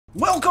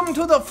Welcome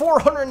to the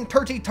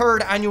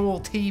 433rd annual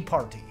tea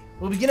party.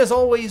 We'll begin as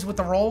always with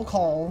the roll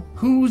call.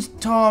 Who's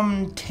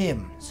Tom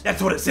Timms?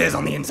 That's what it says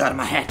on the inside of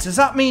my hat. Does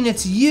that mean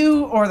it's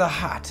you or the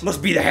hat?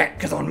 Must be the hat,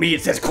 because on me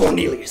it says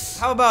Cornelius.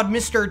 How about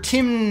Mr.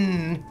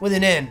 Tim with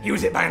an N? He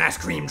was hit by an ice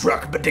cream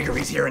truck, but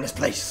Diggory's here in his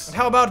place. And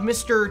how about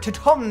Mr.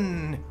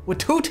 Tatum with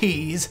two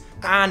T's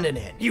and an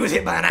N? He was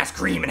hit by an ice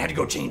cream and had to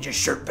go change his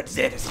shirt, but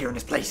Zed is here in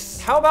his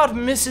place. How about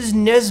Mrs.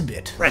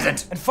 Nesbit?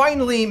 Present. And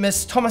finally,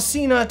 Miss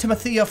Thomasina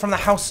Timothea from the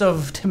House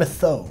of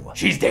Timotho.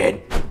 She's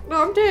dead.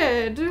 I'm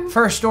dead.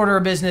 First order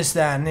of business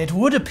then. It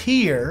would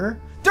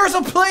appear there's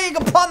a plague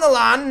upon the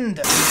land.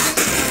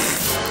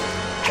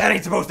 That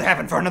ain't supposed to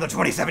happen for another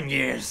 27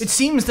 years. It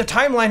seems the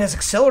timeline has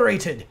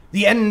accelerated.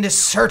 The end is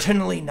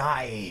certainly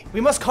nigh.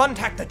 We must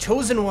contact the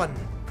Chosen One.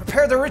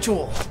 Prepare the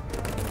ritual.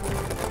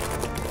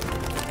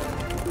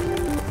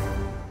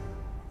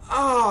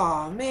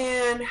 Aw,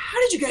 man, how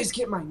did you guys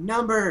get my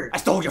number? I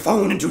stole your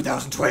phone in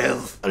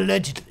 2012.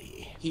 Allegedly.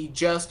 He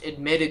just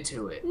admitted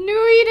to it. No,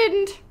 you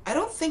didn't. I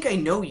don't think I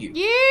know you.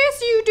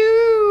 Yes, you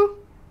do.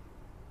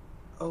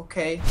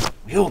 Okay.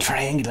 We'll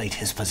triangulate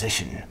his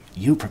position.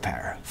 You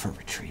prepare for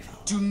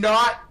retrieval. Do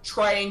not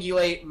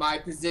triangulate my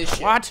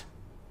position. What?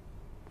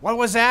 What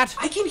was that?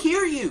 I can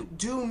hear you.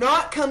 Do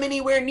not come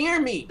anywhere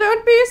near me.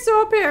 Don't be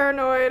so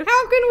paranoid.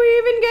 How can we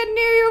even get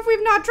near you if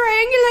we've not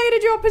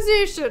triangulated your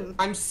position?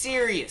 I'm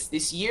serious.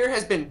 This year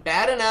has been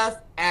bad enough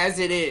as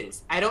it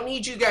is. I don't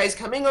need you guys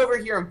coming over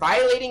here and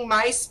violating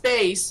my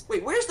space.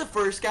 Wait, where's the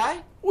first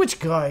guy? Which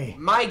guy?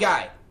 My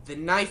guy. The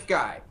knife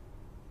guy.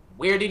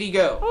 Where did he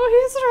go? Oh,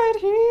 he's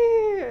right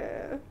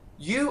here.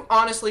 You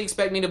honestly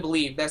expect me to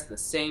believe that's the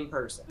same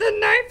person? The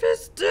knife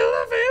is still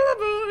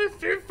available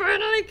if you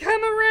finally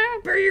come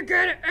around. But you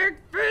gotta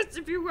act fast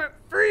if you want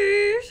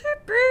free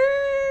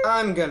shipping.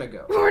 I'm gonna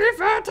go. What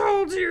if I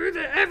told you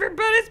that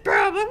everybody's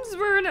problems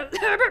were an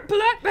elaborate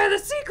plot by the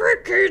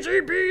secret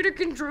KGB to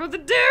control the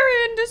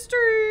dairy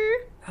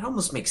industry? That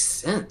almost makes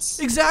sense.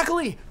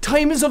 Exactly.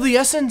 Time is of the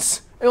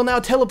essence. I will now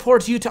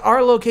teleport you to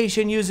our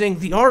location using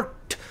the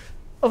art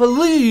of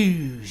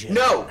illusion.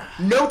 No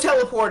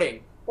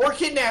teleporting. Or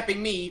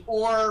kidnapping me,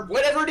 or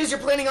whatever it is you're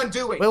planning on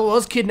doing. Well, it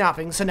was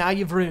kidnapping, so now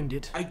you've ruined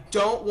it. I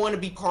don't want to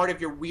be part of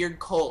your weird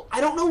cult.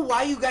 I don't know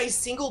why you guys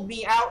singled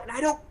me out, and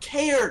I don't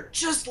care.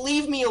 Just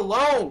leave me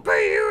alone. But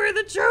you were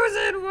the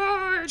chosen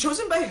one.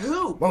 Chosen by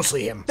who?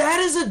 Mostly him. That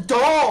is a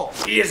doll.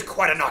 He is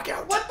quite a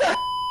knockout. What the?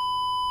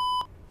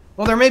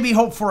 Well, there may be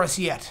hope for us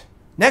yet.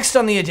 Next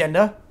on the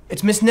agenda,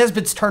 it's Miss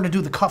Nesbit's turn to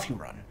do the coffee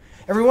run.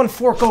 Everyone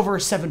fork over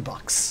 $7.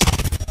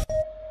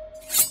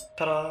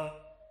 Ta-da.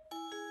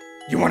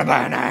 You want to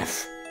buy a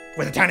knife?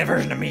 With a tiny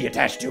version of me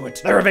attached to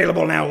it. They're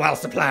available now while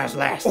supplies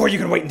last. Or you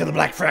can wait until the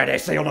Black Friday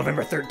sale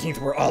November 13th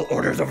where all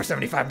orders over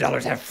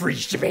 $75 have free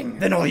shipping.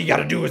 Then all you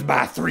gotta do is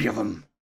buy 3 of them.